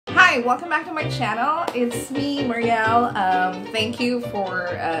Hi, welcome back to my channel. It's me, Marielle. Thank you for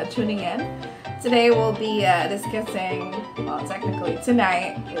tuning in. Today we'll be discussing, well, technically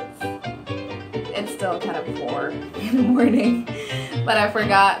tonight, it's still kind of 4 in the morning, but I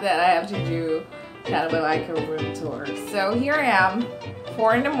forgot that I have to do kind of like a room tour. So here I am,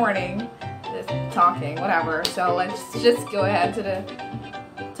 4 in the morning, just talking, whatever. So let's just go ahead to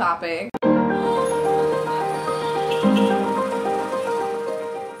the topic.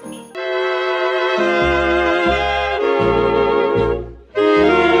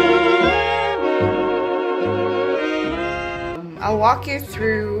 I'll walk you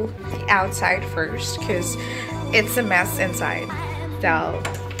through the outside first because it's a mess inside. So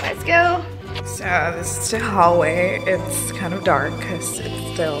let's go. So this is the hallway. It's kind of dark because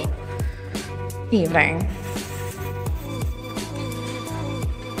it's still evening.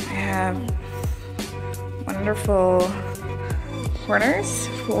 I have wonderful corners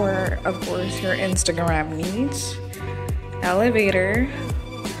for, of course, your Instagram needs. Elevator,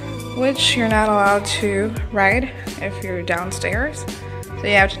 which you're not allowed to ride if you're downstairs, so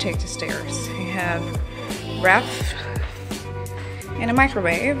you have to take the stairs. You have ref and a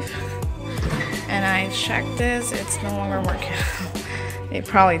microwave, and I checked this, it's no longer working. They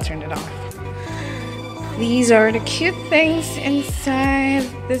probably turned it off. These are the cute things inside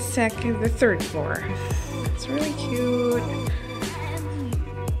the third floor. It's really cute.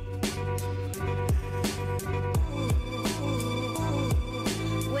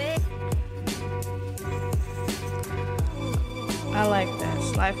 I like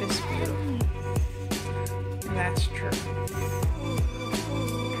this. Life is beautiful. And that's true.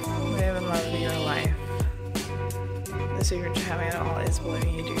 Live and love your life. The secret to having it all is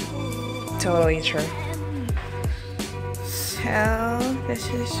believing you do. Totally true. So this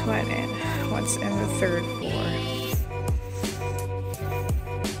is what's in the third floor.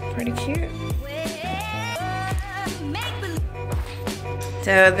 Pretty cute.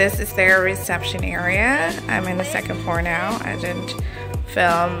 So this is their reception area. I'm in the second floor now. I didn't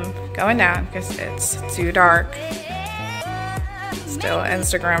film going down because it's too dark. Still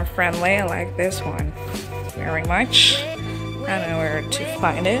Instagram friendly. I like this one very much. I don't know where to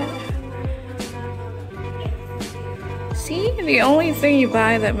find it. See, the only thing you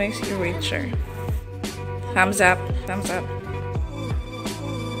buy that makes you richer. Thumbs up, thumbs up.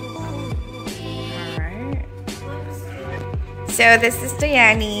 So this is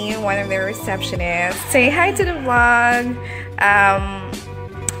Diane, one of their receptionists. Say hi to the vlog.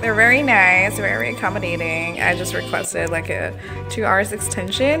 They're very nice, very accommodating. I just requested like a 2 hours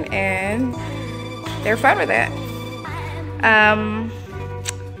extension and they're fine with it.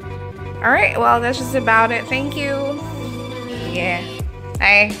 Alright, well that's just about it. Thank you. Yeah.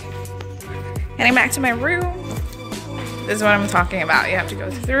 Hi. Heading back to my room. This is what I'm talking about. You have to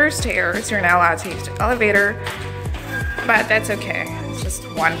go through stairs. You're not allowed to use the elevator. But that's okay. It's just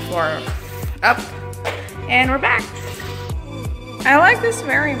 1 floor up. And we're back. I like this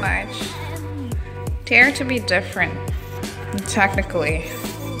very much. Dare to be different. Technically.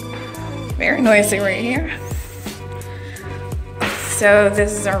 Very noisy right here. So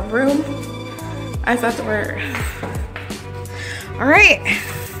this is our room. I thought that we're... Alright.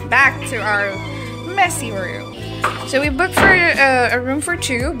 Back to our messy room. So we booked for a room for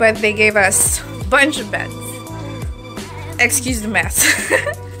 2, but they gave us a bunch of beds. Excuse the mess.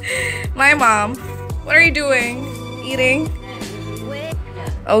 My mom, what are you doing? Eating?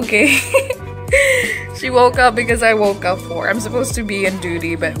 Okay. She woke up because I woke up for. I'm supposed to be in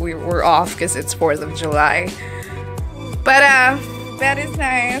duty, but we're off because it's 4th of July. But bed is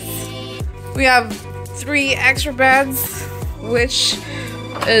nice. We have 3 extra beds, which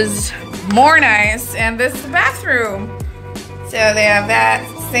is more nice. And this is the bathroom. So they have that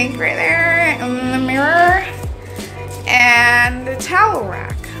sink right there and the mirror. And the towel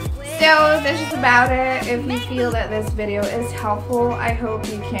rack. So that's just about it. If you feel that this video is helpful, I hope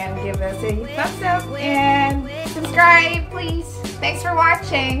you can give us a thumbs up and subscribe, please. Thanks for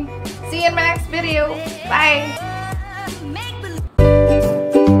watching. See you in my next video. Bye.